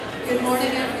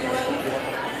morning, everyone.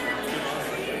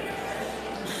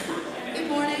 Good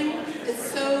morning.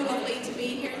 It's so lovely to be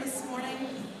here this morning.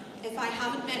 If I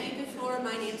haven't met you before,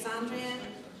 my name's Andrea,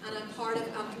 and I'm part of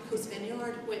Antrim Coast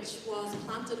Vineyard, which was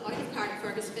planted out of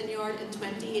Carrickfergus Vineyard in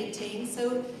 2018.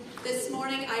 So this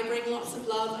morning I bring lots of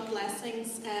love and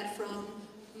blessings from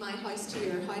my house to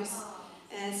your house.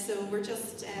 So we're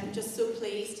just so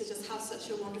pleased to just have such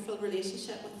a wonderful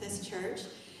relationship with this church.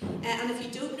 And if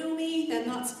you don't know me, then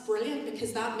that's brilliant,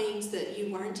 because that means that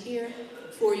you weren't here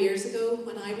 4 years ago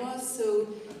when I was. So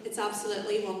it's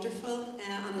absolutely wonderful.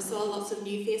 And I saw lots of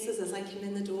new faces as I came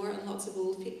in the door, and lots of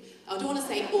old people. I don't want to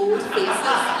say old faces.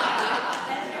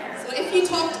 So if you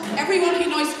talked, everyone who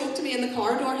now spoke to me in the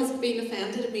corridor has been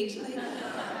offended immediately.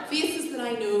 Faces that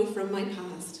I know from my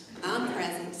past and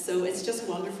present. So it's just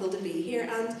wonderful to be here.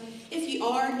 And if you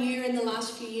are new in the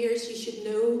last few years, you should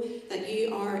know that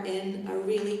you are in a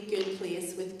really good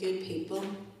place with good people.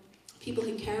 People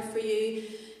who care for you,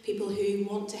 people who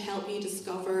want to help you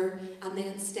discover and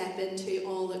then step into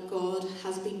all that God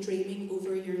has been dreaming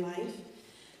over your life.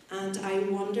 And I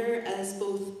wonder, as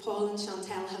both Paul and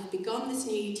Chantel have begun this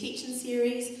new teaching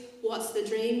series, what's the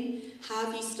dream?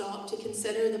 Have you stopped to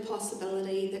consider the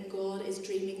possibility that God is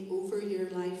dreaming over your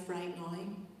life right now?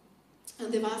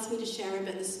 And they've asked me to share a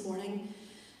bit this morning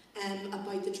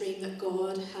about the dream that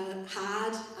God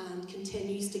had and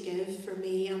continues to give for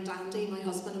me and Andy, my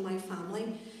husband, and my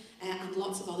family, and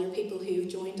lots of other people who've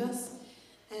joined us.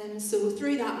 And so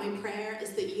through that, my prayer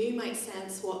is that you might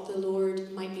sense what the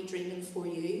Lord might be dreaming for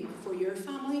you, for your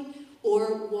family,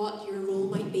 or what your role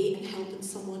might be in helping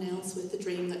someone else with the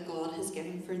dream that God has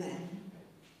given for them.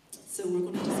 So we're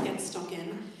going to just get stuck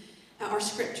in. Our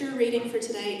scripture reading for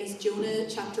today is Jonah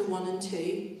chapter 1 and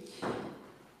 2.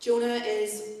 Jonah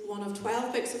is one of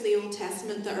 12 books of the Old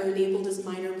Testament that are labelled as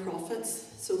minor prophets.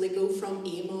 So they go from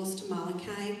Amos to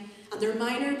Malachi. And they're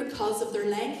minor because of their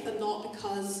length and not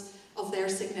because of their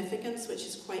significance, which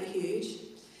is quite huge.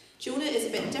 Jonah is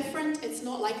a bit different. It's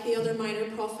not like the other minor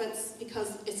prophets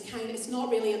because it's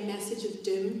not really a message of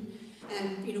doom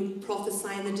and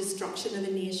prophesying the destruction of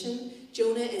a nation.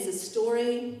 Jonah is a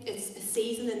story. It's a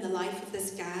season in the life of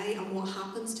this guy and what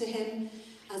happens to him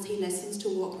as he listens to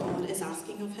what God is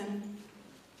asking of him.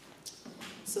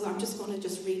 So I'm just going to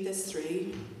just read this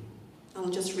through. I'll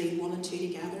just read 1 and 2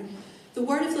 together. The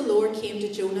word of the Lord came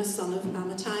to Jonah, son of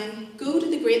Amittai. Go to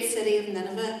the great city of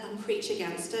Nineveh and preach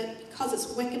against it, because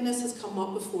its wickedness has come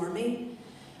up before me.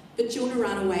 But Jonah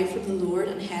ran away from the Lord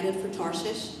and headed for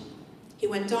Tarshish. He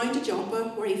went down to Joppa,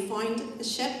 where he found a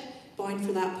ship bound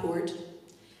for that port.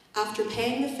 After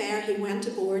paying the fare, he went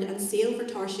aboard and sailed for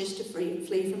Tarshish to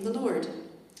flee from the Lord.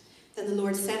 Then the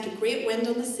Lord sent a great wind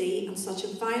on the sea, and such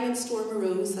a violent storm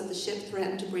arose that the ship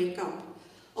threatened to break up.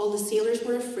 All the sailors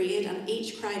were afraid, and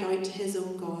each cried out to his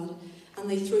own God, and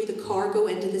they threw the cargo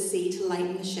into the sea to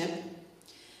lighten the ship.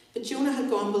 But Jonah had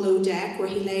gone below deck, where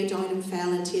he lay down and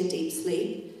fell into a deep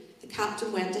sleep. The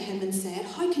captain went to him and said,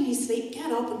 "How can you sleep? Get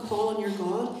up and call on your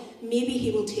God. Maybe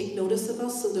he will take notice of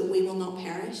us so that we will not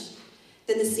perish."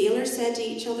 Then the sailors said to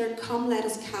each other, "Come, let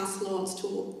us cast lots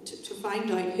to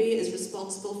find out who is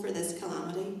responsible for this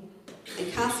calamity." They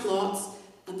cast lots,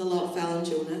 and the lot fell on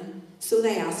Jonah. So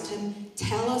they asked him,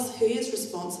 "Tell us, who is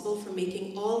responsible for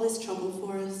making all this trouble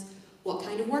for us? What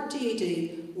kind of work do you do?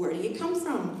 Where do you come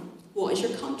from? What is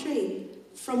your country?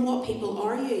 From what people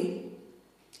are you?"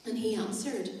 And he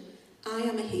answered, "I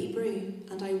am a Hebrew,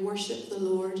 and I worship the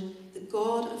Lord, the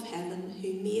God of heaven,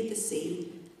 who made the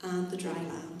sea and the dry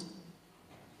land."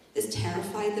 This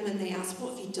terrified them, and they asked,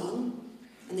 "What have you done?"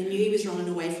 And they knew he was running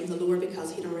away from the Lord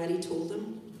because he'd already told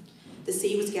them. The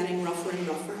sea was getting rougher and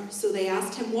rougher, so they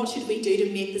asked him, "What should we do to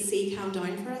make the sea calm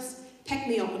down for us?" "Pick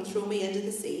me up and throw me into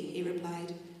the sea," he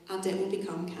replied, "and it will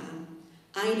become calm.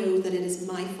 I know that it is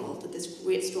my fault that this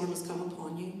great storm has come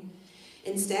upon you."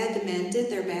 Instead, the men did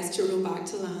their best to row back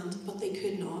to land, but they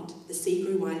could not. The sea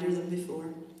grew wilder than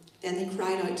before. Then they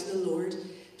cried out to the Lord,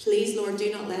 "Please, Lord,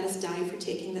 do not let us die for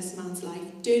taking this man's life.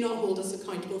 Do not hold us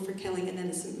accountable for killing an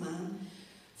innocent man.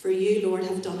 For you, Lord,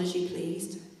 have done as you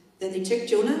pleased." Then they took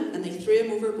Jonah and they threw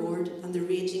him overboard, and the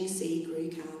raging sea grew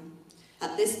calm.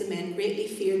 At this the men greatly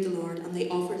feared the Lord, and they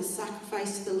offered a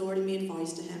sacrifice to the Lord and made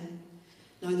vows to him.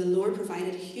 Now the Lord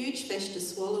provided a huge fish to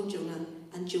swallow Jonah,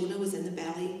 and Jonah was in the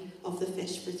belly of the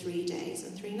fish for 3 days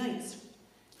and 3 nights.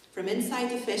 From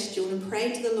inside the fish, Jonah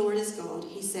prayed to the Lord his God.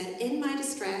 He said, "In my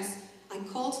distress, I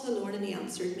called to the Lord, and he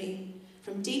answered me.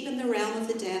 From deep in the realm of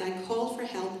the dead, I called for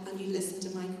help, and you listened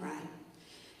to my cry.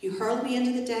 You hurled me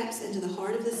into the depths, into the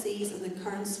heart of the seas, and the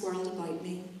currents swirled about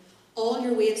me. All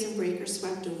your waves and breakers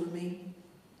swept over me.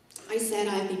 I said,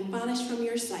 I have been banished from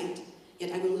your sight.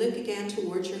 yet I will look again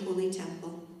towards your holy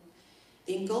temple.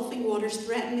 The engulfing waters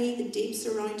threatened me, the deep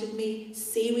surrounded me,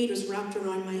 seaweed was wrapped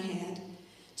around my head.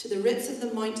 To the roots of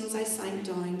the mountains I sank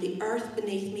down, the earth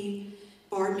beneath me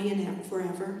barred me in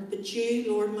forever. But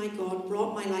you, Lord my God,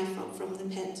 brought my life up from the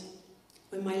pit.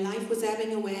 When my life was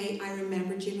ebbing away, I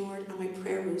remembered you, Lord, and my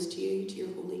prayer rose to you, to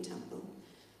your holy temple.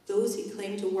 Those who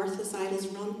cling to worthless idols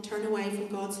turn away from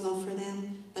God's love for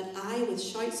them, but I, with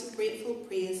shouts of grateful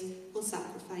praise, will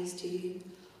sacrifice to you.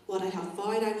 What I have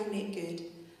vowed I will make good.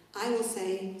 I will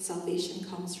say, salvation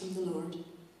comes from the Lord.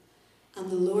 And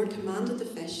the Lord commanded the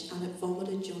fish, and it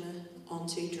vomited Jonah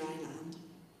onto dry land.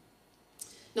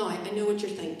 Now, I know what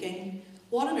you're thinking.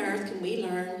 What on earth can we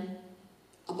learn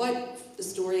about the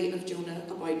story of Jonah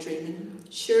about dreaming?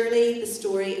 Surely the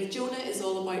story of Jonah is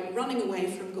all about running away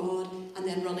from God and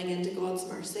then running into God's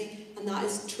mercy, and that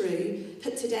is true.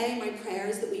 But today my prayer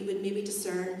is that we would maybe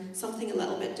discern something a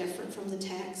little bit different from the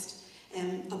text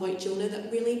about Jonah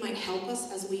that really might help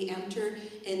us as we enter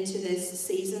into this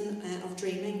season of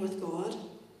dreaming with God.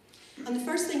 And the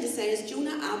first thing to say is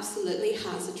Jonah absolutely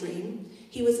has a dream.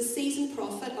 He was a seasoned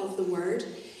prophet of the word.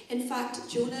 In fact,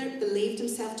 Jonah believed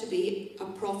himself to be a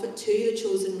prophet to the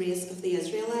chosen race of the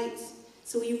Israelites.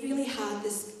 So he really had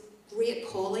this great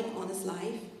calling on his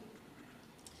life.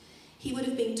 He would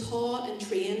have been taught and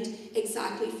trained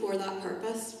exactly for that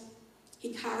purpose.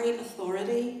 He carried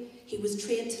authority. He was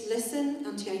trained to listen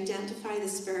and to identify the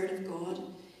Spirit of God.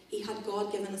 He had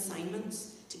God-given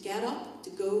assignments to get up, to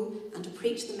go, and to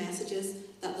preach the messages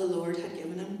that the Lord had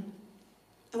given him.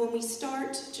 And when we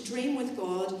start to dream with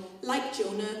God, like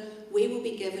Jonah, we will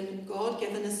be given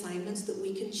God-given assignments that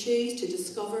we can choose to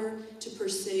discover, to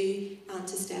pursue, and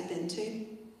to step into.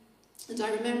 And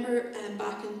I remember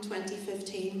back in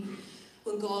 2015,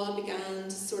 when God began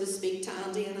to sort of speak to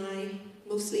Andy and I,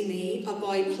 mostly me,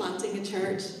 about planting a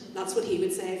church. That's what he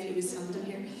would say if he was standing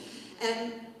here.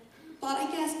 But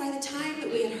I guess by the time that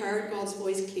we had heard God's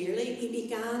voice clearly, we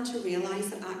began to realise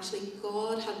that actually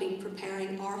God had been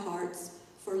preparing our hearts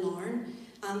for Larne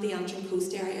and the Antrim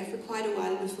Coast area for quite a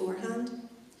while beforehand.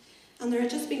 And there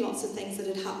had just been lots of things that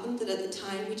had happened that at the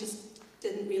time we just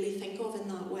didn't really think of in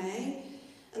that way.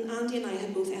 And Andy and I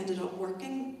had both ended up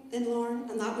working in Larne,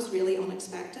 and that was really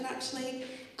unexpected actually.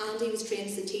 Andy was trained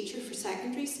as a teacher for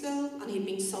secondary school, and he'd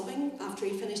been subbing after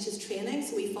he finished his training,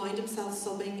 so he found himself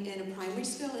subbing in a primary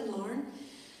school in Larne.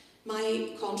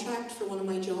 My contract for one of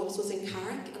my jobs was in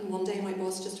Carrick, and one day my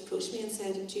boss just approached me and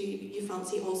said, do you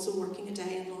fancy also working a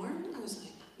day in Larne? I was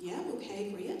like, yeah,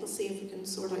 okay, great, I'll see if we can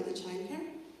sort out the childcare.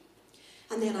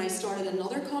 And then I started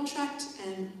another contract,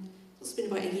 it's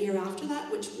been about a year after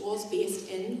that, which was based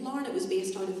in Larne. It was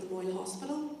based out of the Royal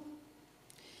Hospital.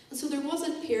 And so there was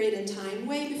a period in time,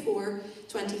 way before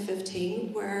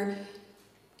 2015, where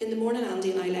in the morning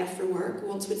Andy and I left for work,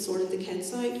 once we'd sorted the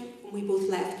kids out, and we both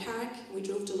left Carrick, we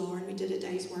drove to Larne, we did a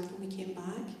day's work and we came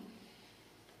back.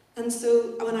 And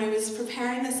so when I was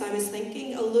preparing this, I was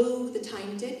thinking, although the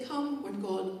time did come when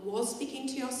God was speaking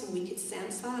to us and we could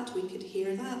sense that, we could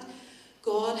hear that,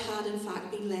 God had in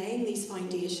fact been laying these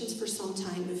foundations for some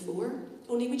time before,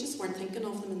 only we just weren't thinking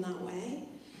of them in that way.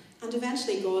 And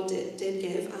eventually God did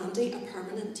give Andy a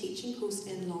permanent teaching post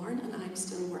in Larne, and I'm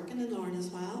still working in Larne as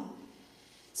well.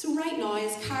 So right now,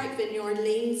 as Carrick Vineyard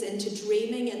leans into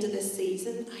dreaming into this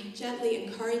season, I gently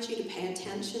encourage you to pay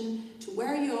attention to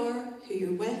where you are, who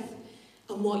you're with,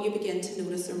 and what you begin to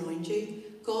notice around you.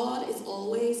 God is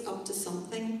always up to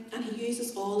something, and He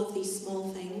uses all of these small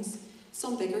things,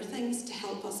 some bigger things, to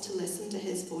help us to listen to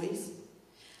His voice.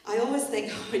 I always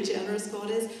think how generous God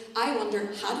is. I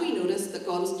wonder, had we noticed that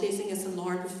God was placing us in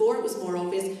Larne before it was more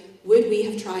obvious, would we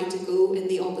have tried to go in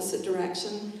the opposite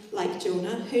direction like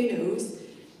Jonah? Who knows?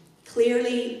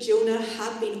 Clearly, Jonah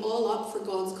had been all up for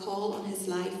God's call on his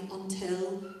life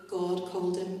until God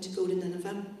called him to go to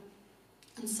Nineveh.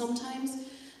 And sometimes,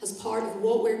 as part of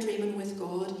what we're dreaming with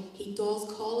God, He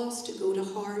does call us to go to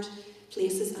hard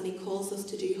places, and He calls us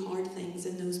to do hard things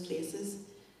in those places.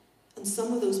 And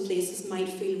some of those places might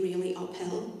feel really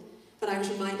uphill. But I was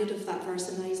reminded of that verse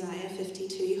in Isaiah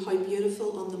 52, how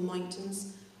beautiful on the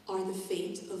mountains are the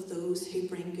feet of those who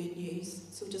bring good news.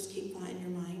 So just keep that in your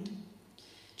mind.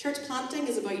 Church planting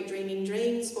is about dreaming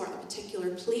dreams for a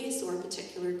particular place or a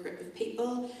particular group of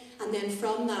people, and then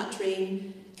from that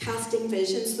dream, casting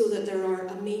visions so that there are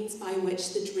a means by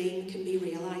which the dream can be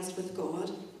realised with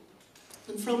God.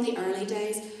 And from the early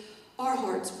days, our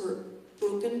hearts were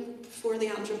broken for the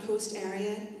Antrim Coast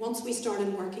area. Once we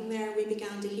started working there, we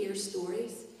began to hear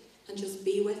stories and just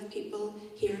be with people,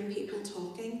 hearing people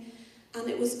talking. And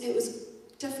it was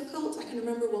difficult. I can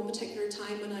remember one particular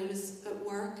time when I was at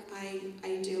work.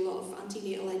 I do a lot of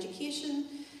antenatal education,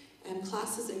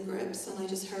 classes and groups, and I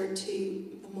just heard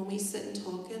two mummies sitting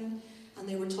talking, and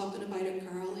they were talking about a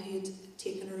girl who had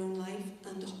taken her own life,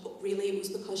 and really it was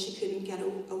because she couldn't get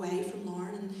away from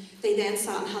Lauren. And they then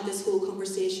sat and had this whole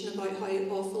conversation about how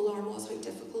awful Lauren was, how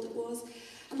difficult it was.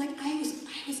 And like I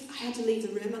had to leave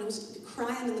the room, and I was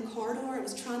crying in the corridor. I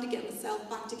was trying to get myself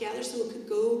back together so I could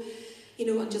go,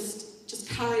 and just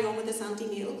carry on with this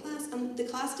antenatal class. And the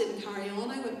class didn't carry on.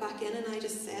 I went back in and I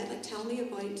just said, like, tell me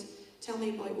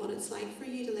about what it's like for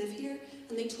you to live here.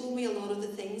 And they told me a lot of the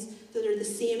things that are the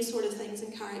same sort of things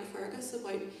in Carrickfergus,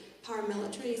 about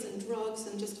paramilitaries and drugs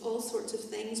and just all sorts of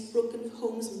things, broken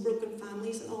homes and broken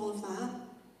families and all of that.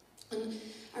 And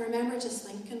I remember just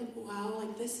thinking, wow,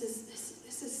 like this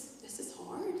is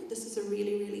hard. This is a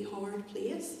really, really hard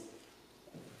place.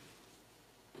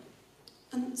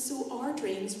 And so our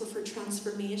dreams were for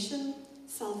transformation,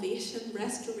 salvation,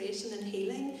 restoration and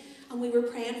healing. And we were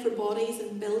praying for bodies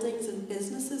and buildings and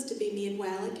businesses to be made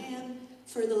well again,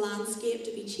 for the landscape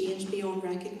to be changed beyond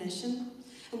recognition.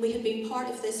 And we had been part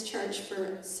of this church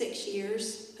for 6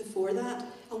 years before that,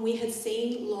 and we had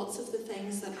seen lots of the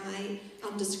things that I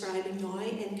am describing now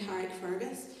in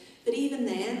Carrickfergus. But even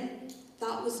then,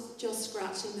 that was just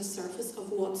scratching the surface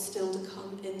of what's still to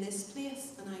come in this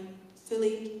place, and I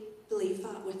fully believe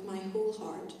that with my whole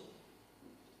heart.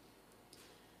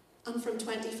 And from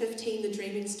 2015, the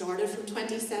dreaming started. From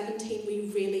 2017,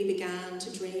 we really began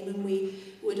to dream, and we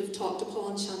would have talked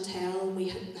upon Chantel, and we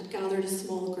had gathered a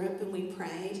small group and we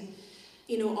prayed.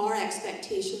 Our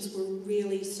expectations were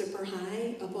really super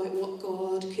high about what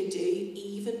God could do,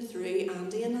 even through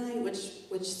Andy and I,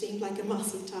 which seemed like a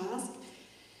massive task.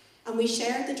 And we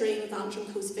shared the dream of Antrim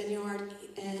Coast Vineyard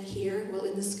here,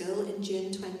 in the school in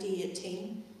June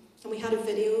 2018. And we had a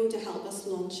video to help us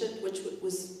launch it, which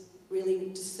was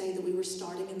really to say that we were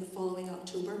starting in the following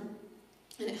October.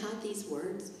 And it had these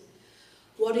words: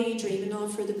 "What are you dreaming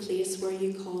of for the place where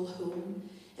you call home?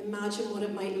 Imagine what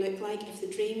it might look like if the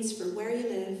dreams for where you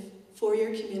live, for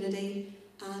your community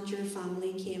and your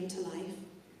family came to life."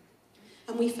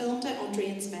 And we filmed it on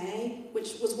Drains Bay,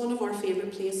 which was one of our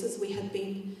favourite places we had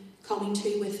been coming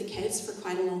to with the kids for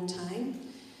quite a long time.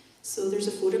 So there's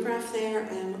a photograph there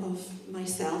of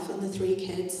myself and the 3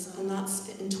 kids, and that's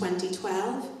in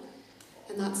 2012.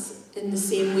 And that's in the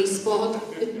same wee spot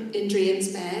in Drains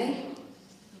Bay.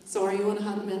 Sorry, I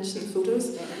hadn't mentioned the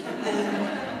photos.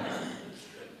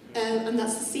 And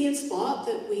that's the same spot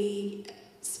that we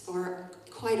are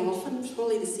quite often,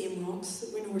 probably the same rocks,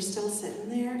 we're still sitting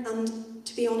there. And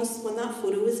to be honest, when that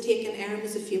photo was taken, Erin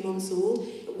was a few months old.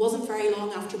 It wasn't very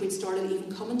long after we'd started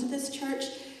even coming to this church.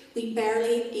 We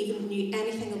barely even knew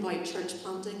anything about church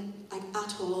planting, like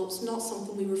at all. It's not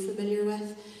something we were familiar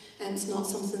with. And it's not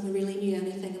something we really knew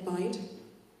anything about.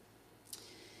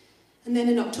 And then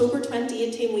in October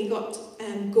 2018 we got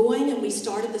going, and we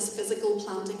started this physical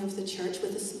planting of the church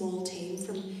with a small team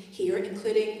from here,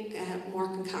 including Mark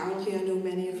and Carol, who I know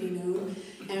many of you know.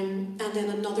 And then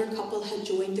another couple had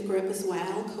joined the group as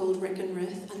well, called Rick and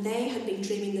Ruth, and they had been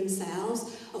dreaming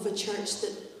themselves of a church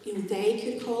that they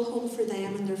could call home for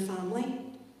them and their family.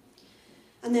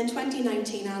 And then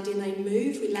 2019, Andy and I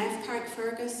moved. We left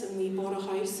Carrickfergus and we bought a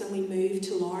house and we moved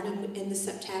to Larne. And in the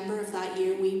September of that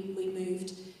year, we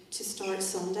moved to start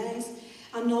Sundays.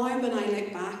 And now when I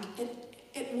look back,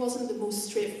 it wasn't the most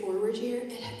straightforward year.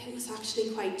 It was actually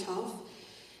quite tough.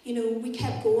 We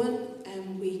kept going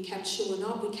and we kept showing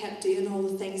up. We kept doing all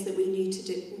the things that we knew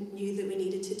that we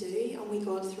needed to do, and we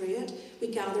got through it. We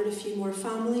gathered a few more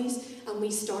families, and we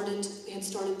had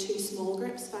started 2 small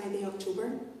groups by the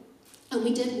October. And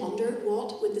we did wonder,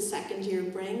 what would the second year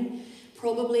bring?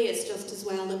 Probably it's just as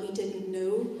well that we didn't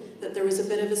know that there was a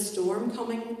bit of a storm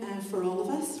coming for all of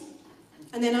us.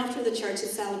 And then after the church had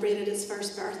celebrated its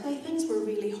first birthday, things were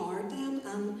really hard then.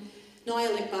 And now I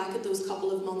look back at those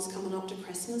couple of months coming up to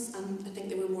Christmas, and I think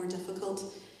they were more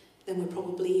difficult than we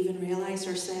probably even realised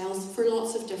ourselves, for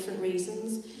lots of different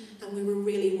reasons. And we were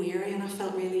really weary, and I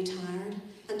felt really tired.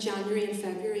 And January and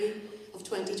February of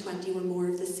 2020 were more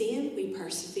of the same. We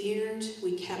persevered,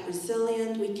 we kept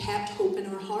resilient, we kept hope in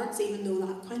our hearts, even though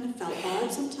that kind of felt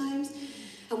hard sometimes.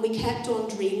 And we kept on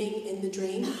dreaming in the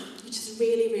dream, which is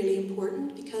really, really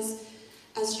important, because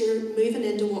as you're moving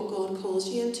into what God calls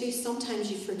you into, sometimes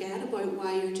you forget about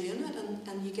why you're doing it,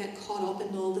 and you get caught up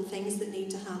in all the things that need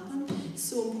to happen. It's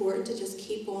so important to just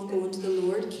keep on going to the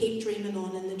Lord, keep dreaming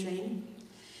on in the dream.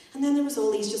 And then there was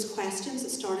all these just questions that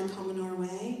started coming our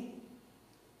way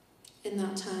in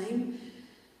that time,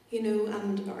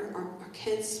 and our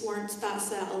kids weren't that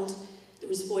settled. There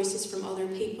was voices from other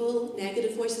people,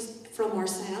 negative voices from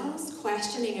ourselves,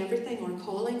 questioning everything, our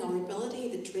calling, our ability,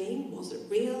 the dream, was it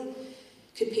real?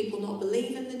 Could people not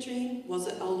believe in the dream? Was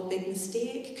it all a big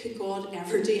mistake? Could God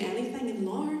ever do anything in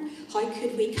Larne? How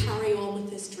could we carry on with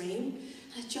this dream?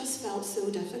 And it just felt so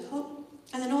difficult.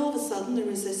 And then all of a sudden there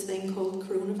was this thing called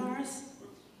coronavirus.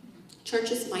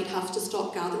 Churches might have to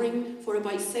stop gathering for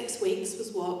about 6 weeks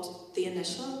was what the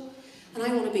initial. And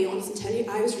I want to be honest and tell you,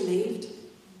 I was relieved.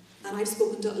 And I've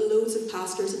spoken to loads of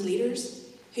pastors and leaders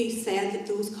who said that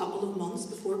those couple of months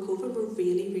before COVID were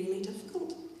really, really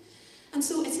difficult. And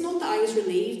so it's not that I was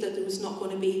relieved that there was not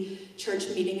going to be church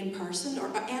meeting in person or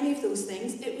any of those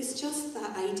things. It was just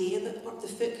that idea that the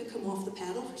foot could come off the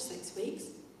pedal for 6 weeks.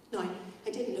 Now, I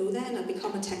didn't know then. I'd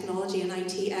become a technology and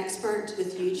IT expert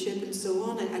with YouTube and so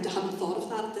on. I hadn't thought of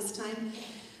that at this time.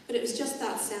 But it was just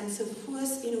that sense of,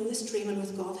 this dreaming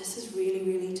with God, this is really,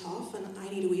 really tough and I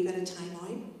need a wee bit of time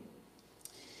out.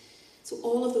 So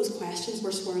all of those questions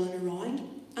were swirling around.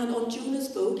 And on Jonah's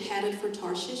boat, headed for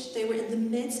Tarshish, they were in the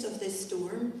midst of this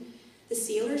storm. The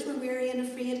sailors were weary and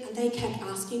afraid, and they kept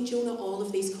asking Jonah all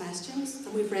of these questions.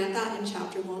 And we've read that in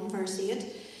chapter 1, verse 8.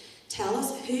 Tell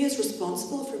us, who is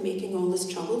responsible for making all this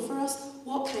trouble for us?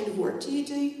 What kind of work do you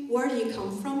do? Where do you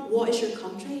come from? What is your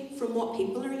country? From what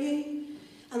people are you?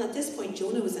 And at this point,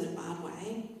 Jonah was in a bad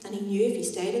way. And he knew if he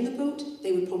stayed in the boat,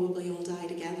 they would probably all die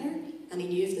together. And he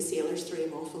knew if the sailors threw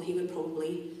him off, well, he would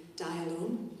probably die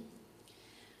alone.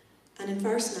 And in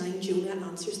verse 9, Jonah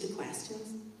answers the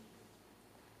questions.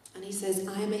 And he says,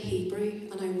 I am a Hebrew,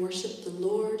 and I worship the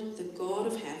Lord, the God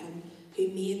of heaven, who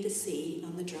made the sea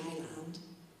and the dry land.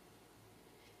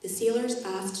 The sailors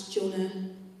asked Jonah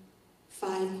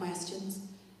 5 questions,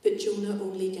 but Jonah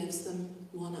only gives them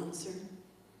 1 answer.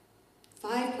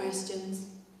 5 questions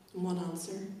and 1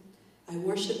 answer. I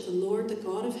worship the Lord, the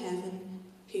God of heaven,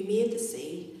 who made the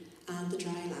sea and the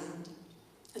dry land.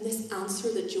 And this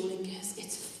answer that Jonah gives,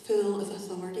 it's full of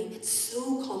authority. It's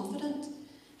so confident.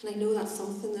 And I know that's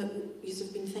something that you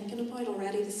have been thinking about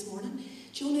already this morning.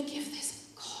 Jonah gives this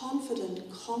confident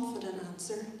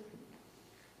answer.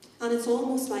 And it's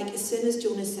almost like as soon as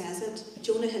Jonah says it,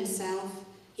 Jonah himself,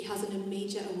 he has an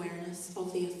immediate awareness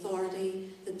of the authority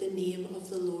that the name of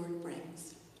the Lord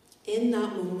brings. In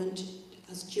that moment,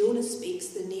 as Jonah speaks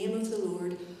the name of the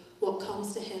Lord, what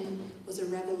comes to him was a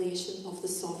revelation of the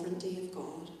sovereignty of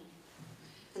God.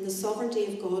 And the sovereignty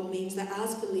of God means that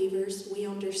as believers, we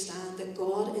understand that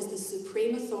God is the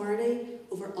supreme authority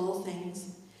over all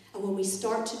things. And when we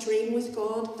start to dream with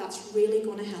God, that's really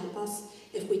going to help us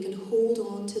if we can hold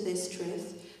on to this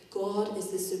truth. God is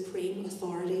the supreme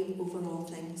authority over all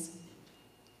things.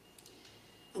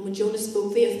 And when Jonah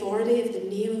spoke the authority of the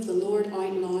name of the Lord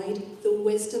out loud, the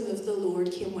wisdom of the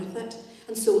Lord came with it.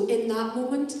 And so in that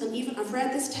moment, and even I've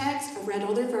read this text, I've read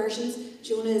other versions,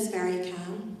 Jonah is very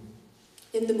calm.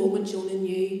 In the moment, Jonah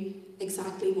knew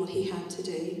exactly what he had to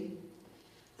do.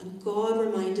 And God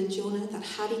reminded Jonah that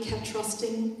had he kept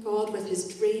trusting God with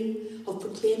his dream of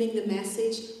proclaiming the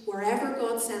message wherever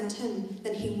God sent him,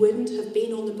 then he wouldn't have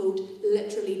been on the boat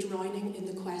literally drowning in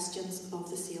the questions of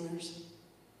the sailors.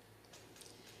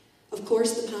 Of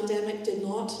course, the pandemic did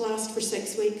not last for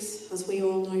 6 weeks, as we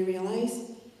all now realise.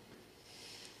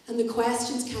 And the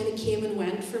questions kind of came and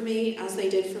went for me, as they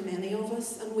did for many of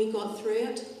us, and we got through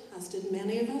it, as did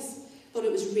many of us. But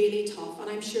it was really tough, and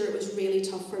I'm sure it was really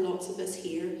tough for lots of us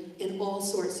here in all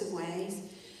sorts of ways.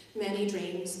 Many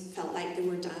dreams felt like they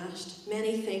were dashed.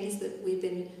 Many things that we'd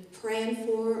been praying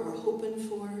for or hoping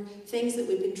for, things that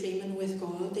we'd been dreaming with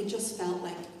God, they just felt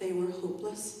like they were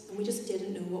hopeless, and we just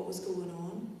didn't know what was going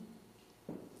on.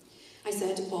 I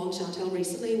said to Paul and Chantel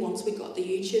recently, once we got the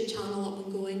YouTube channel up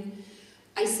and going,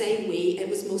 I say we, it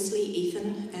was mostly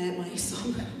Ethan, my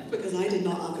son, because I did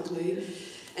not have a clue.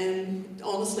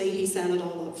 Honestly, he set it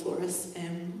all up for us.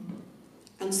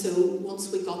 And so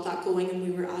once we got that going and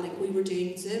we were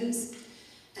doing Zooms,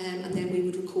 and then we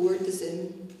would record the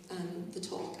Zoom and the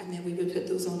talk, and then we would put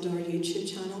those onto our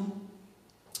YouTube channel.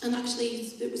 And actually,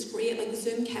 it was great. Like, the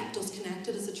Zoom kept us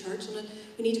connected as a church, and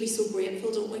we need to be so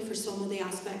grateful, don't we, for some of the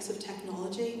aspects of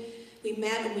technology. We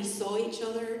met and we saw each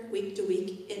other week to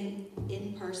week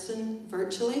in person,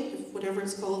 virtually, whatever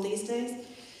it's called these days.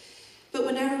 But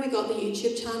whenever we got the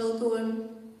YouTube channel going,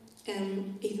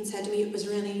 Ethan said to me, was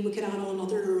there any we could add on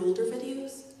other or older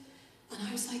videos? And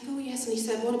I was like, oh yes. And he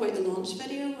said, what about the launch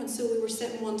video? And so we were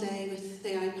sitting one day with the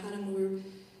iPad and we were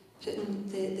putting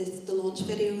the launch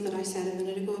video that I said a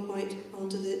minute ago about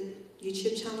onto the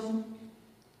YouTube channel.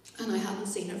 And I hadn't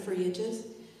seen it for ages.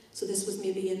 So this was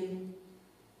maybe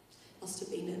must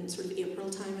have been in sort of April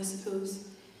time, I suppose.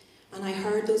 And I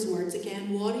heard those words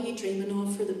again, what are you dreaming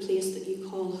of for the place that you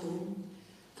call home?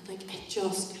 And like,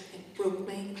 it broke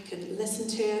me. I couldn't listen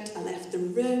to it. I left the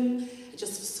room. I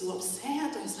just was so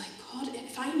upset. I was like, God,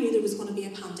 if I knew there was going to be a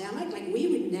pandemic, like we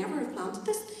would never have planted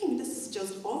this thing. This is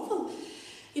just awful.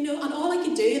 You know, and all I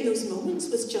could do in those moments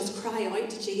was just cry out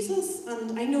to Jesus.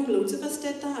 And I know loads of us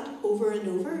did that over and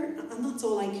over, and that's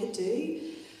all I could do.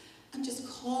 And just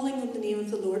calling on the name of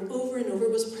the Lord over and over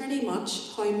was pretty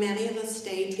much how many of us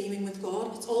stayed dreaming with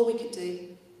God. It's all we could do.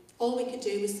 All we could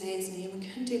do was say his name. We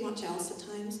couldn't do much else at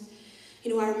times.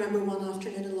 You know, I remember one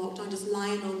afternoon in lockdown just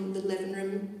lying on the living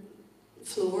room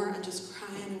floor and just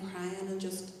crying and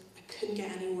just, I couldn't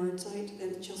get any words out.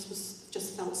 It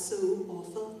just felt so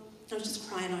awful. I was just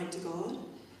crying out to God.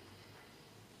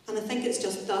 And I think it's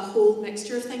just that whole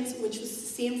mixture of things, which was the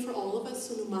same for all of us,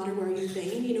 so no matter where you've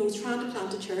been. You know, trying to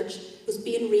plant a church, was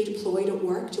being redeployed at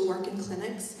work to work in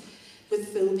clinics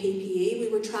with full PPE. We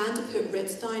were trying to put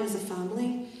roots down as a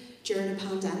family during a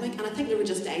pandemic, and I think there were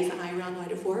just days that I ran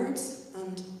out of words.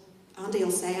 And Andy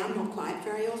will say I'm not quiet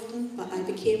very often, but I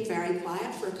became very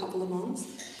quiet for a couple of months.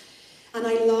 And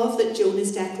I love that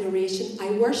Jonah's declaration,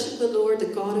 I worship the Lord, the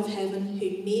God of heaven,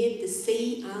 who made the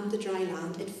sea and the dry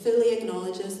land. It fully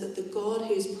acknowledges that the God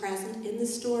who is present in the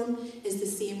storm is the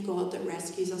same God that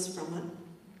rescues us from it.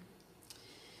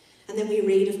 And then we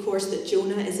read, of course, that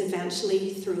Jonah is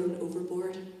eventually thrown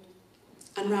overboard.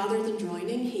 And rather than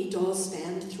drowning, he does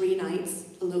spend 3 nights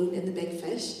alone in the big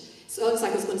fish. So it was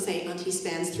like I was going to say, and he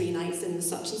spends 3 nights in the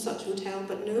such and such hotel,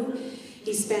 but no,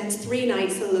 he spends 3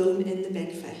 nights alone in the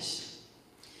big fish.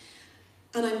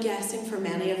 And I'm guessing for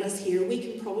many of us here, we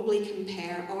can probably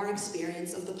compare our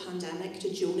experience of the pandemic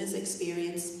to Jonah's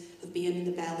experience of being in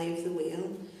the belly of the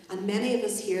whale. And many of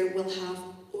us here will have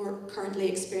or currently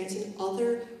experiencing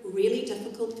other really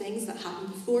difficult things that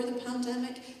happened before the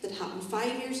pandemic, that happened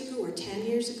 5 years ago or 10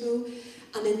 years ago.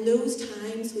 And in those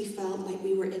times, we felt like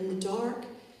we were in the dark,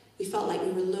 we felt like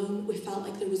we were alone, we felt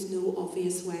like there was no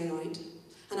obvious way out.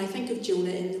 And I think of Jonah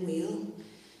in the whale.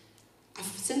 I've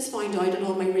since found out in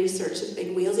all my research of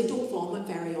big whales, they don't vomit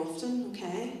very often,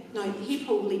 okay? Now, he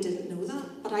probably didn't know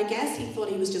that, but I guess he thought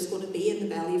he was just going to be in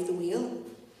the belly of the whale.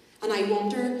 And I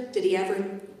wonder, did he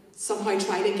ever somehow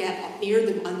try to get up near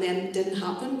them and then it didn't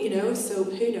happen, you know? So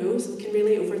who knows? We can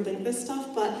really overthink this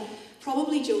stuff, but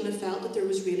probably Jonah felt that there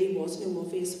really was no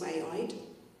obvious way out.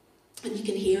 And you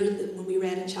can hear that when we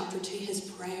read in chapter 2, his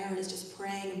prayer is just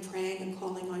praying and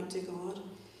calling out to God.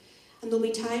 And there'll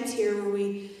be times here where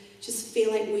we just feel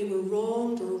like we were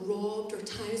wronged or robbed, or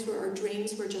times where our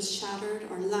dreams were just shattered,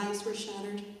 our lives were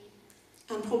shattered.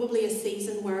 And probably a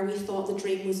season where we thought the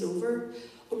dream was over,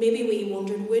 or maybe we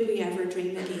wondered, would we ever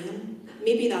dream again?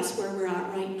 Maybe that's where we're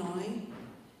at right now.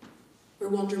 We're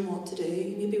wondering what to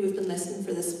do. Maybe we've been listening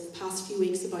for this past few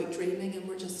weeks about dreaming and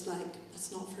we're just like,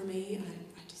 that's not for me,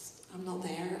 I'm not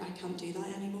there, I can't do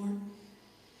that anymore.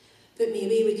 But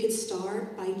maybe we could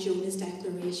start by Jonah's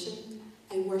declaration.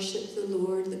 I worship the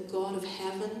Lord, the God of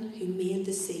heaven, who made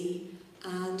the sea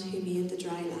and who made the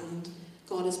dry land.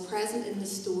 God is present in the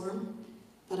storm,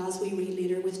 but as we read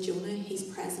later with Jonah, he's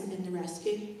present in the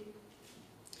rescue.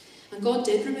 And God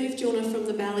did remove Jonah from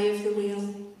the belly of the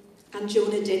whale, and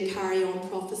Jonah did carry on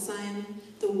prophesying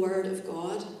the word of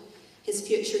God. His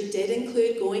future did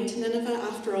include going to Nineveh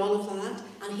after all of that,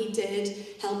 and he did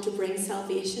help to bring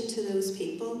salvation to those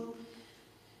people.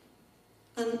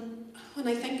 And when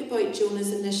I think about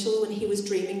Jonah's initial, when he was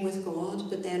dreaming with God,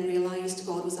 but then realised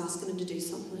God was asking him to do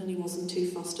something and he wasn't too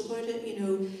fussed about it, you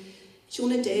know,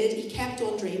 Jonah did, he kept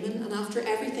on dreaming, and after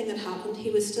everything that happened,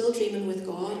 he was still dreaming with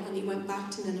God, and he went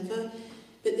back to Nineveh,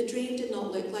 but the dream did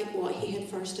not look like what he had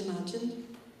first imagined.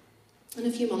 And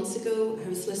a few months ago, I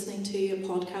was listening to a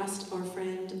podcast, our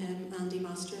friend Andy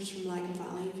Masters from Lagan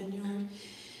Valley Vineyard,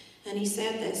 and he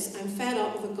said this, I'm fed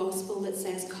up with a gospel that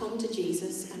says, come to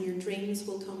Jesus and your dreams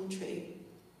will come true.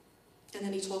 And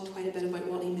then he talked quite a bit about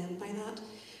what he meant by that.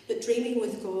 But dreaming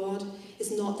with God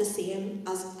is not the same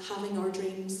as having our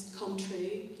dreams come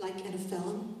true, like in a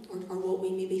film, or what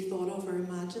we maybe thought of or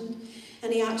imagined.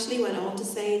 And he actually went on to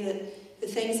say that the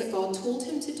things that God told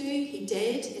him to do, he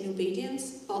did in obedience,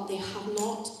 but they have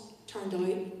not turned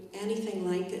out anything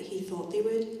like that he thought they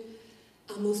would.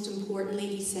 And most importantly,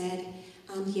 he said,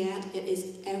 and yet it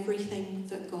is everything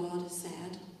that God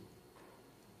said.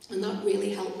 And that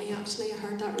really helped me, actually. I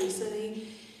heard that recently.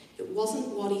 It wasn't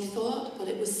what he thought, but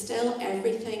it was still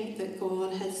everything that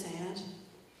God had said.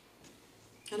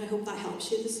 And I hope that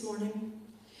helps you this morning.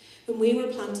 When we were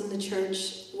planting the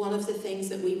church, one of the things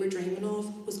that we were dreaming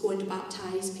of was going to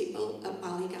baptise people at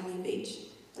Ballygally Beach.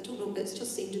 I don't know, it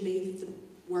just seemed to be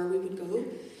where we would go.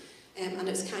 And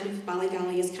it's kind of,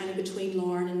 Ballygally is kind of between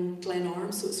Larne and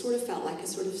Glenarm, so it sort of felt like a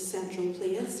sort of central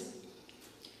place.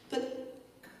 But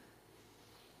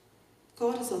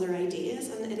God has other ideas.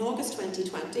 And in August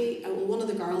 2020, one of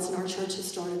the girls in our church had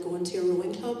started going to a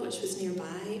rowing club, which was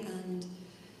nearby, and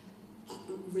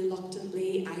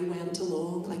reluctantly I went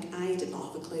along. Like, I did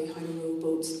not have a clue how to row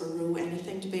boats or row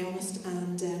anything, to be honest.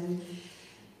 And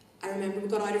I remember we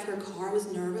got out of her car, I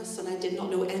was nervous, and I did not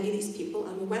know any of these people.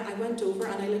 And I went over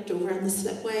and I looked over, and the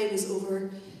slipway was over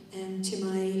to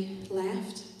my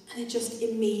left. And it just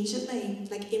immediately,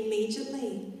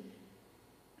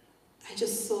 I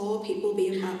just saw people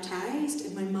being baptised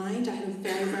in my mind. I had a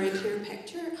very, very clear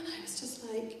picture, and I was just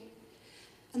like,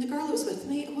 and the girl that was with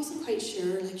me, I wasn't quite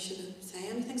sure, like, should I say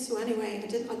anything? So anyway,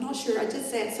 I'm not sure, I did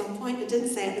say at some point, I didn't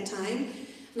say at the time,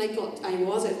 and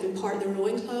I'd been part of the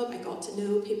rowing club, I got to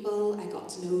know people, I got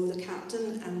to know the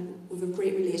captain, and we have a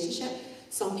great relationship.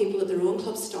 Some people at the rowing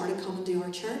club started coming to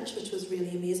our church, which was really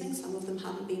amazing. Some of them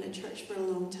hadn't been at church for a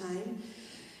long time.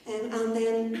 And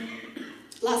then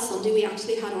last Sunday we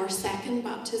actually had our second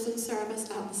baptism service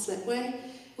at the slipway,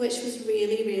 which was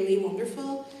really, really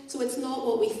wonderful. So it's not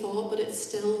what we thought, but it's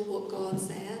still what God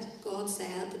said. God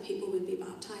said that people would be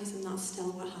baptised, and that's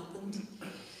still what happened.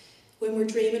 When we're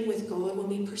dreaming with God, when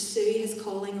we pursue His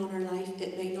calling on our life,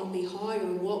 it may not be how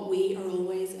or what we are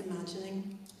always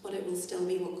imagining, but it will still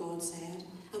be what God said.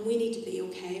 And we need to be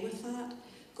okay with that.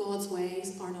 God's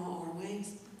ways are not our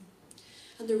ways.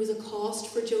 And there was a cost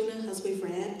for Jonah, as we've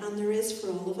read, and there is for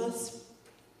all of us.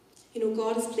 You know,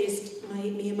 God has placed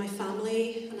me and my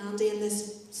family and Andy in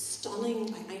this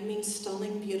stunning,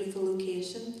 beautiful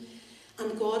location.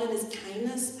 And God in His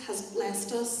kindness has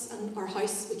blessed us, and our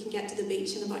house, we can get to the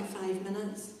beach in about 5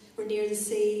 minutes. We're near the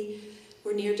sea,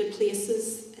 we're near to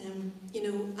places, and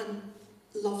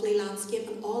lovely landscape,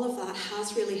 and all of that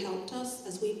has really helped us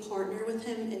as we partner with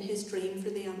Him in His dream for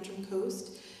the Antrim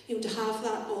coast. You know, to have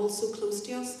that all so close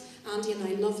to us. Andy and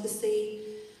I love the sea.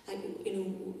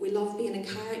 We love being in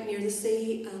Carrick near the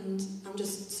sea, and I'm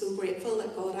just so grateful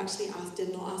that God actually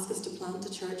did not ask us to plant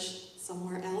a church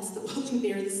somewhere else that wasn't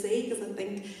near the sea, because I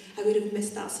think I would have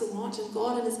missed that so much. And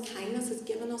God in His kindness has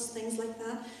given us things like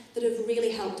that have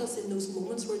really helped us in those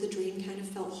moments where the dream kind of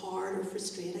felt hard or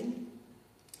frustrating.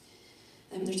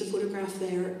 There's a photograph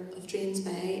there of Drains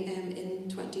Bay in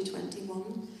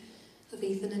 2021 of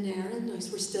Ethan and Erin.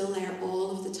 We're still there all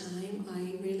of the time.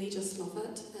 I really just love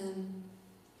it.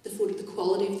 The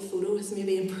quality of the photo has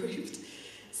maybe improved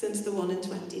since the one in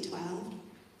 2012.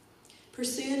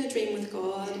 Pursuing a dream with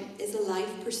God is a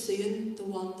life pursuing the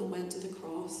one that went to the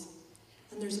cross.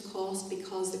 And there's a cost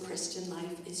because the Christian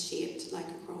life is shaped like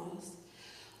a cross.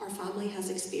 Our family has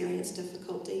experienced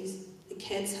difficulties. The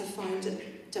kids have found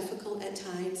it difficult at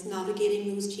times,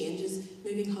 navigating those changes,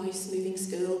 moving house, moving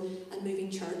school, and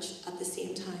moving church at the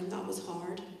same time. That was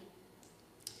hard.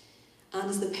 And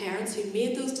as the parents who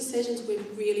made those decisions, we've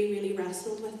really, really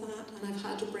wrestled with that, and I've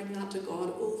had to bring that to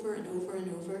God over and over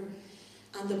and over.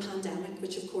 And the pandemic,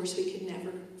 which of course we could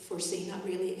never foresee, that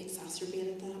really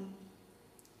exacerbated that.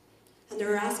 And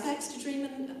there are aspects to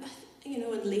dreaming,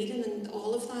 and leading and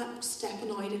all of that,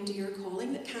 stepping out into your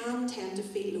calling, that can tend to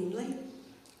feel lonely.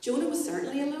 Jonah was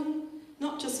certainly alone,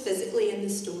 not just physically in the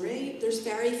story. There's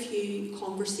very few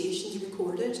conversations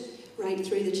recorded right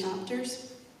through the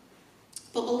chapters,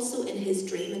 but also in his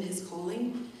dream and his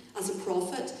calling as a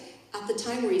prophet. At the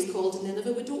time where he's called to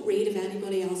Nineveh, we don't read of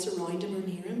anybody else around him or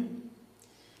near him.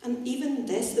 And even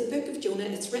this, the book of Jonah,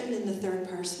 it's written in the third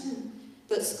person,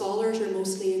 but scholars are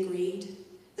mostly agreed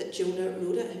that Jonah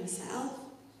wrote it himself.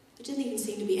 There didn't even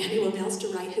seem to be anyone else to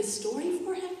write his story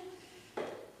for him.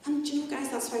 And do you know,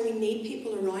 guys, that's why we need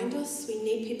people around us. We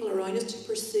need people around us to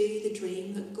pursue the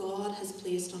dream that God has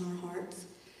placed on our hearts.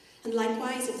 And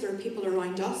likewise, if there are people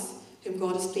around us whom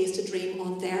God has placed a dream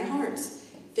on their hearts,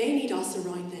 they need us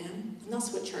around them. And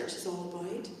that's what church is all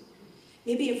about.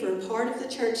 Maybe if we're a part of the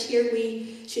church here,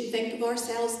 we should think of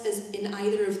ourselves as in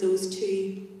either of those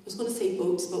two, I was going to say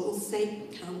boats, but we'll say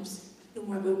camps. No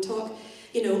more boat talk.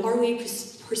 Are we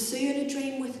pursuing a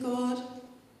dream with God?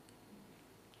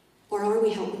 Or are we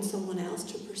helping someone else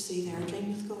to pursue their dream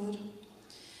with God?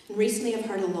 And recently I've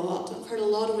heard a lot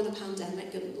over the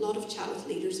pandemic, and a lot of chat with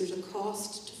leaders. There's a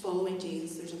cost to following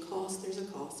Jesus. There's a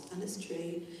cost, and it's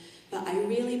true. But I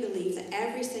really believe that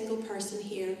every single person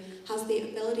here has the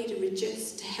ability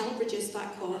to help reduce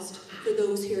that cost for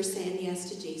those who are saying yes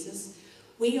to Jesus.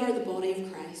 We are the body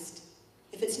of Christ.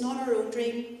 If it's not our own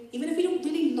dream, even if we don't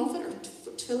really love it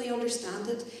or fully understand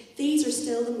it, these are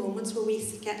still the moments where we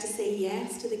get to say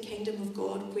yes to the kingdom of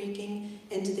God breaking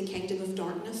into the kingdom of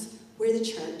darkness. We're the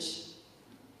church.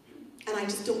 And I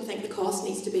just don't think the cost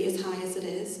needs to be as high as it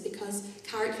is, because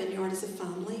Carrick Vineyard is a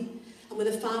family. And with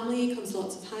a family comes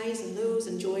lots of highs and lows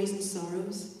and joys and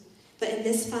sorrows. But in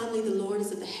this family, the Lord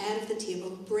is at the head of the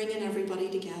table, bringing everybody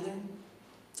together.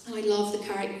 And I love the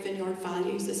Carrick Vineyard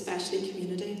values, especially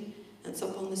community. It's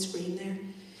up on the screen there.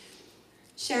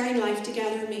 Sharing life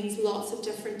together means lots of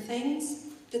different things,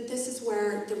 but this is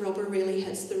where the rubber really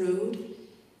hits the road.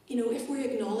 You know, if we're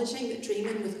acknowledging that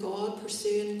dreaming with God,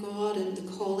 pursuing God, and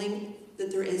the calling,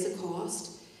 that there is a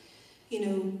cost, you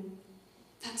know,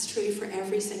 that's true for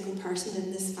every single person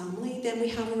in this family, then we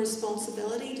have a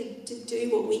responsibility to do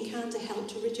what we can to help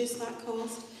to reduce that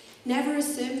cost. Never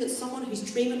assume that someone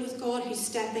who's dreaming with God, who's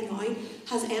stepping out,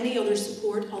 has any other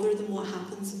support other than what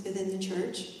happens within the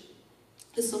church.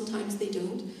 Because sometimes they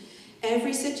don't.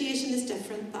 Every situation is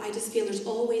different, but I just feel there's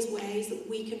always ways that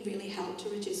we can really help to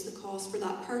reduce the cost for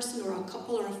that person or a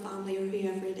couple or a family or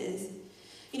whoever it is.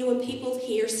 You know, when people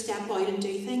here step out and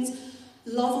do things,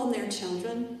 love on their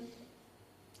children.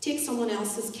 Take someone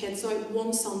else's kids out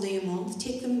one Sunday a month.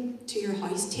 Take them to your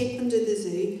house. Take them to the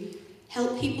zoo.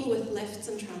 Help people with lifts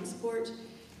and transport.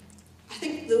 I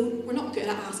think, though, we're not good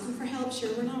at asking for help.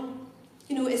 Sure, we're not.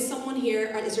 You know, is someone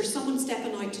here, or is there someone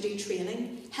stepping out to do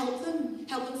training? Help them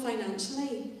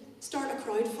financially. Start a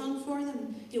crowd fund for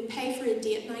them. You know, pay for a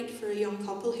date night for a young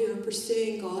couple who are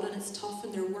pursuing God and it's tough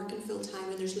and they're working full time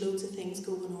and there's loads of things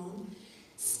going on.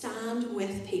 Stand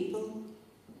with people.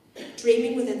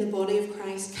 Dreaming within the body of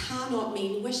Christ cannot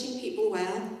mean wishing people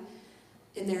well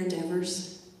in their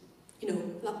endeavours. You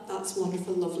know, that's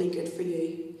wonderful, lovely, good for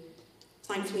you.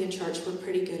 Thankfully in church we're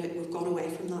pretty good at, we've got away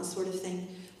from that sort of thing.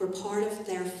 We're part of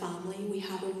their family, we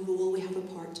have a role, we have a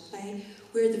part to play.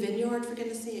 We're the Vineyard, for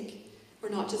goodness sake. We're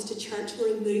not just a church,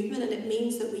 we're a movement, and it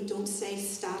means that we don't stay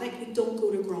static, we don't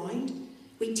go to ground.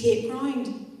 We take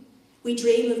ground. We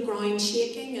dream of ground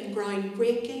shaking and ground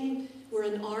breaking. We're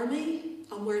an army,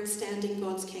 and we're extending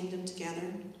God's kingdom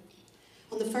together.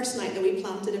 On the first night that we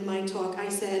planted in my talk, I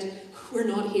said, we're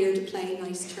not here to play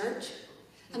nice church.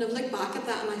 And I've looked back at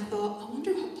that and I thought, I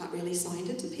wonder how that really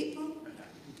sounded to people.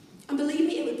 And believe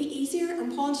me, it would be easier,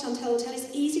 and Paul and Chantel will tell us,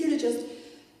 it's easier to just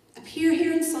appear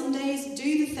here on Sundays,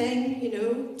 do the thing, you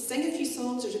know, sing a few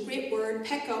songs, there's a great word,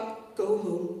 pick up, go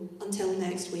home until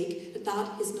next week. But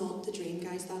that is not the dream,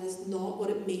 guys. That is not what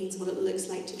it means, what it looks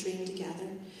like to dream together.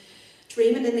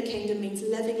 Dreaming in the kingdom means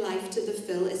living life to the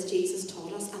full as Jesus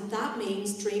taught us, and that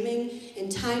means dreaming in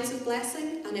times of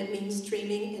blessing, and it means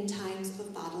dreaming in times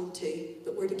of battle too.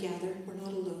 But we're together, we're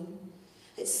not alone.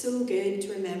 It's so good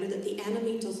to remember that the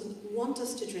enemy doesn't want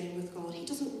us to dream with God. He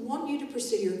doesn't want you to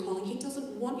pursue your calling. He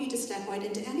doesn't want you to step out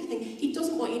into anything. He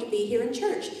doesn't want you to be here in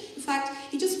church. In fact,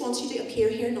 he just wants you to appear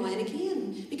here now and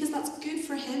again, because that's good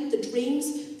for him. The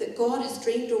dreams that God has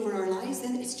dreamed over our lives,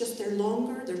 then it's just they're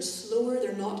longer, they're slower,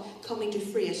 they're not coming to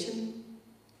fruition.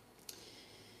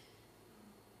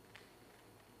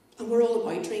 And we're all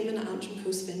about dreaming at Antrim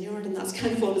Coast Vineyard, and that's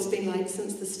kind of what it's been like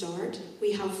since the start.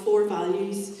 We have 4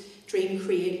 values: dream,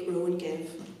 create, grow and give.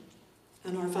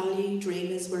 And our value,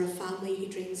 dream, is we're a family who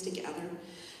dreams together.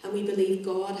 And we believe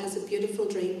God has a beautiful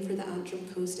dream for the Antrim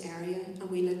Coast area, and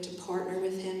we look to partner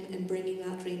with him in bringing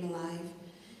that dream alive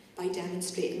by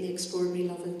demonstrating the extraordinary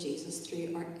love of Jesus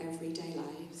through our everyday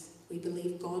lives. We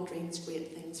believe God dreams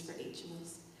great things for each of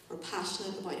us. We're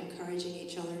passionate about encouraging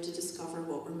each other to discover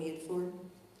what we're made for.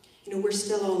 You know, we're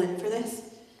still all in for this,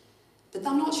 but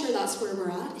I'm not sure that's where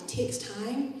we're at. It takes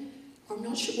time. I'm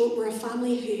not sure, we're a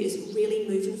family who is really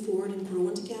moving forward and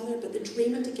growing together, but the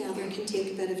dreaming together can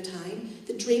take a bit of time.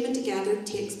 The dreaming together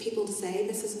takes people to say,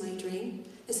 this is my dream.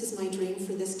 This is my dream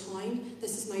for this town.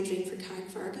 This is my dream for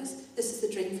Carrickfergus. This is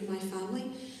the dream for my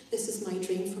family. This is my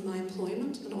dream for my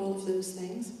employment, and all of those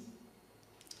things.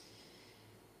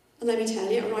 And let me tell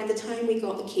you, around the time we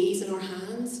got the keys in our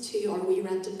hands to our wee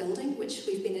rented building, which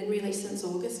we've been in really since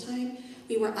August time,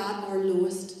 we were at our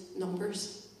lowest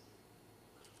numbers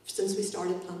since we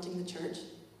started planting the church.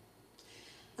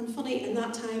 And funny, in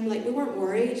that time, like, we weren't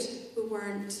worried,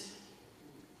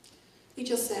 we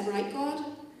just said, right, God,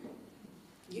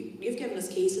 you've given us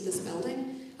keys to this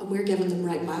building, and we're giving them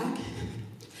right back.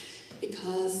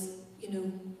 Because, you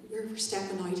know, we're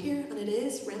stepping out here, and it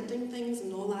is renting things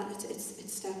and all that,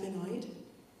 it's stepping out.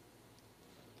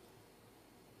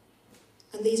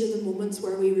 And these are the moments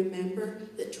where we remember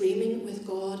that dreaming with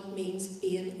God means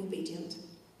being obedient.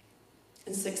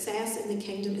 And success in the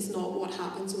kingdom is not what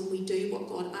happens when we do what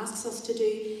God asks us to do.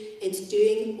 It's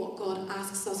doing what God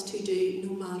asks us to do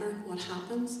no matter what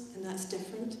happens, and that's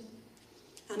different.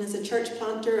 And as a church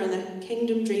planter and a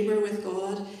kingdom dreamer with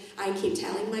God, I keep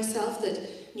telling myself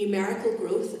that numerical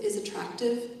growth is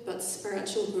attractive, but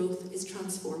spiritual growth is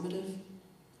transformative.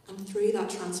 And through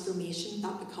that transformation,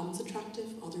 that becomes attractive.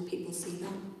 Other people see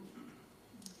that.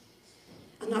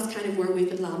 And that's kind of where we've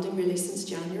been landing really since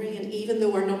January. And even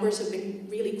though our numbers have been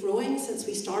really growing since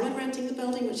we started renting the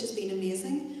building, which has been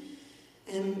amazing,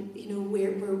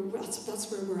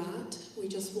 that's where we're at. We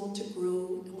just want to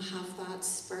grow and have that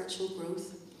spiritual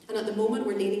growth. And at the moment,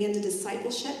 we're leaning into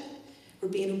discipleship. We're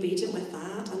being obedient with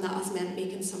that, and that has meant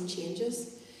making some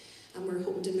changes. And we're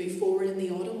hoping to move forward in the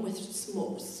autumn with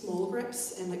small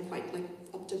groups and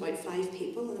up to about 5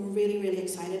 people. And we're really, really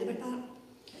excited about that.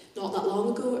 Not that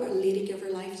long ago, a lady gave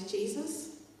her life to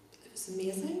Jesus. It was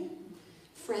amazing.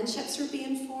 Friendships are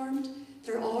being formed.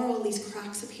 There are all these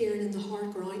cracks appearing in the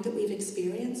hard ground that we've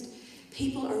experienced.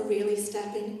 People are really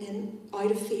stepping in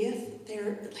out of faith.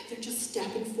 They're just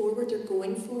stepping forward. They're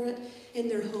going for it in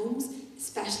their homes,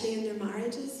 especially in their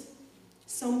marriages.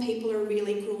 Some people are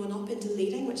really growing up into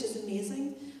leading, which is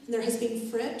amazing. And there has been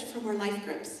fruit from our life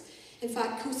groups. In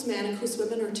fact, Coast Men and Coast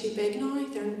Women are too big now.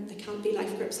 They can't be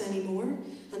life groups anymore.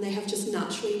 And they have just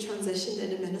naturally transitioned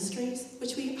into ministries,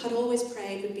 which we had always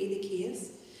prayed would be the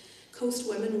case. Coast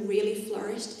Women really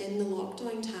flourished in the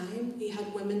lockdown time. We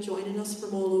had women joining us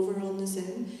from all over on the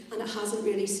Zoom, and it hasn't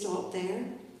really stopped there.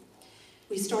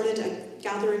 We started a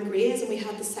Gathering Grace, and we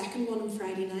had the second one on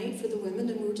Friday night for the women,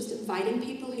 and we were just inviting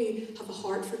people who have a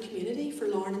heart for community, for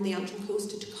Lauren and the Antrim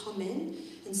Coast, to come in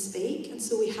and speak. And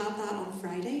so we had that on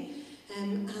Friday.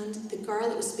 And the girl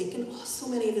that was speaking, so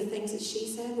many of the things that she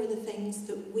said were the things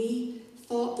that we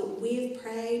thought, that we've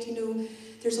prayed.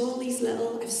 There's all these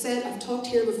little, I've talked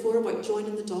here before about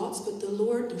joining the dots, but the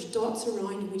Lord, there's dots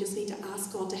around, and we just need to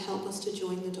ask God to help us to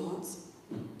join the dots.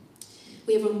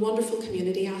 We have a wonderful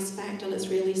community aspect, and it's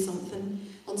really something.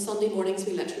 On Sunday mornings,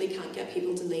 we literally can't get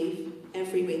people to leave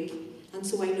every week, and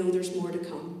so I know there's more to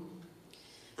come.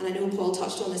 And I know Paul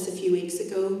touched on this a few weeks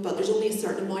ago, but there's only a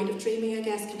certain amount of dreaming, I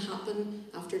guess, can happen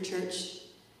after church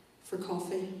for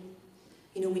coffee.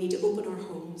 We need to open our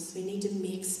homes. We need to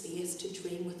make space to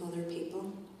dream with other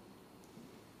people.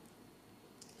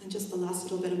 And just the last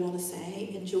little bit I want to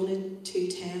say, in Jonah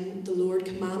 2:10, the Lord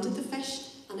commanded the fish,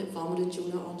 and it vomited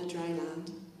Jonah onto dry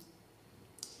land.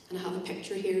 And I have a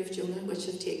picture here of Jonah, which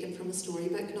I've taken from a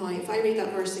storybook. Now, if I read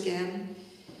that verse again,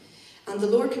 and the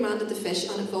Lord commanded the fish,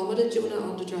 and it vomited Jonah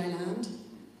onto dry land,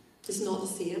 it's not the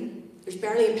same. There's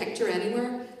barely a picture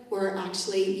anywhere where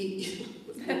actually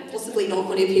possibly not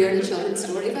going to appear in a children's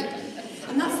storybook.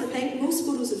 And that's the thing, most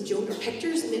photos of Jonah, or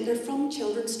pictures, they're from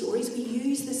children's stories. We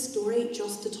use this story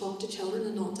just to talk to children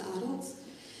and not to adults.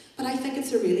 But I think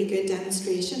it's a really good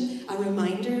demonstration, a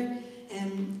reminder.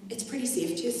 It's pretty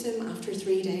safe to assume after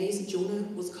 3 days, Jonah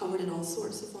was covered in all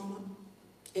sorts of vomit.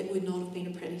 It would not have been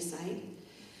a pretty sight.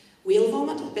 Whale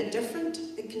vomit, a bit different.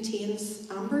 It contains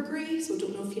ambergris, so I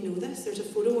don't know if you know this. There's a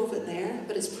photo of it there,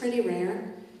 but it's pretty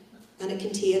rare. And it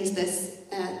contains this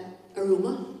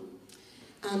aroma.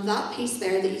 And that piece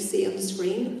there that you see on the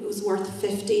screen was worth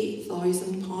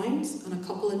 £50,000, and a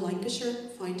couple in Lancashire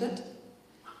found it.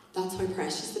 That's how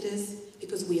precious it is,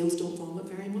 because whales don't vomit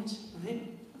very much, right?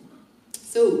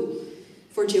 So,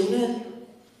 for Jonah,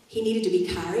 he needed to be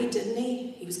carried, didn't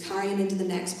he? He was carrying into the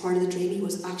next part of the dream. He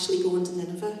was actually going to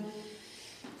Nineveh.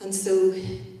 And so,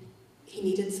 he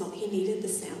needed the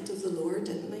scent of the Lord,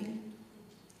 didn't he?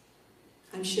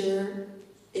 I'm sure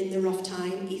in the rough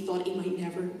time, he thought he might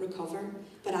never recover,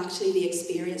 but actually the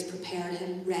experience prepared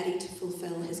him ready to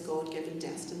fulfill his God-given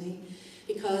destiny.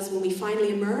 Because when we finally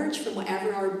emerge from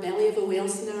whatever our belly of a whale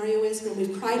scenario is, when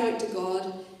we've cried out to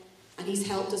God and he's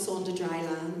helped us onto dry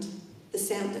land, the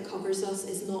scent that covers us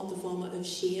is not the vomit of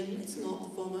shame, it's not the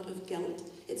vomit of guilt,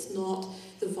 it's not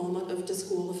the vomit of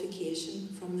disqualification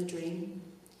from the dream.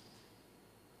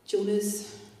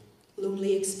 Jonah's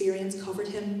lonely experience covered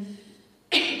him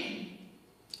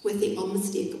with the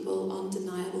unmistakable,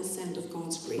 undeniable scent of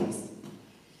God's grace.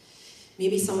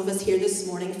 Maybe some of us here this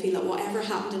morning feel that whatever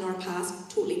happened in our past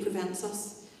totally prevents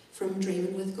us from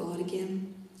dreaming with God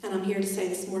again. And I'm here to say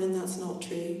this morning that's not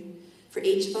true. For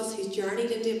each of us who's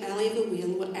journeyed into the belly of a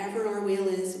whale, whatever our whale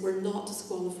is, we're not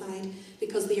disqualified,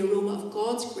 because the aroma of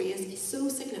God's grace is so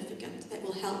significant that it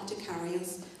will help to carry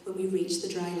us when we reach the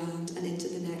dry land and into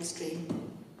the next dream.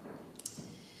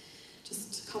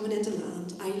 Just coming into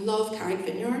land. I love Carrick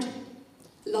Vineyard.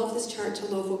 Love this church. I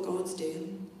love what God's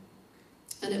doing.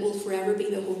 And it will forever be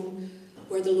the home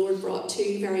where the Lord brought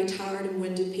 2 very tired and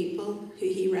wounded people who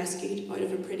he rescued out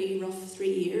of a pretty rough 3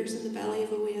 years in the belly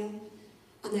of a whale.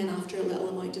 And then after a little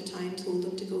amount of time told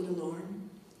them to go to Lorne.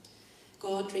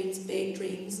 God dreams big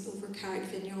dreams over Carrick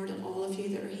Vineyard and all of you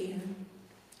that are here.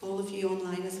 All of you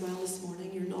online as well this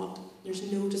morning.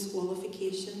 There's no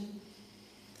disqualification.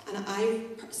 And I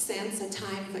sense a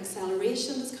time of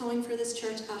acceleration that's coming for this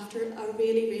church after a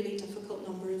really, really difficult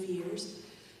number of years.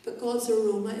 But God's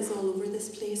aroma is all over this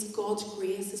place. God's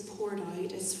grace is poured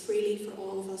out as freely for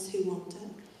all of us who want it.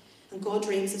 And God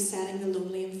dreams of setting the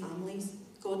lonely in families.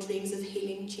 God dreams of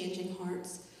healing, changing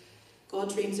hearts.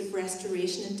 God dreams of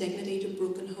restoration and dignity to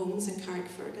broken homes in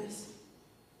Carrickfergus.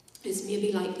 It's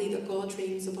maybe likely that God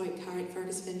dreams about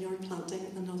Carrickfergus Vineyard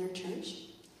planting another church.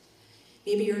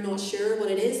 Maybe you're not sure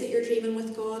what it is that you're dreaming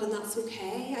with God, and that's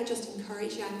okay. I just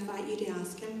encourage you, I invite you to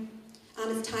ask him.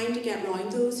 And it's time to get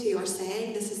round those who are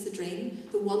saying this is the dream,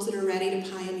 the ones that are ready to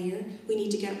pioneer. We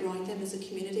need to get round them as a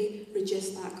community, reduce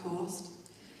that cost.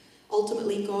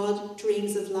 Ultimately, God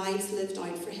dreams of lives lived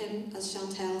out for him, as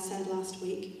Chantel said last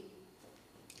week.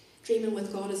 Dreaming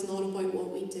with God is not about what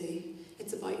we do,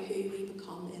 it's about who we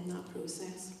become in that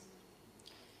process.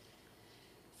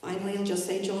 Finally, I'll just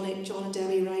say John and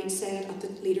Debbie Wright said at the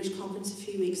Leaders' Conference a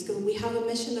few weeks ago, we have a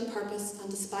mission, a purpose, and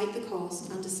despite the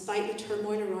cost, and despite the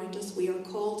turmoil around us, we are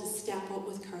called to step up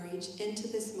with courage into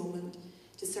this moment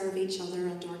to serve each other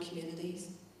and our communities.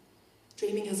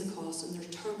 Dreaming has a cost, and there's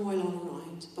turmoil all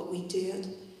around, but we do it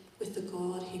with the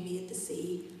God who made the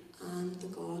sea and the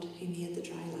God who made the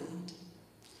dry land.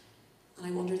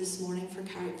 And I wonder this morning for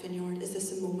Carrick Vineyard, is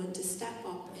this a moment to step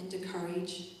up into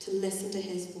courage, to listen to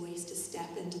his voice, to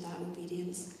step into that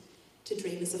obedience, to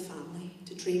dream as a family,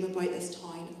 to dream about this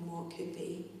town and what could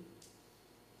be?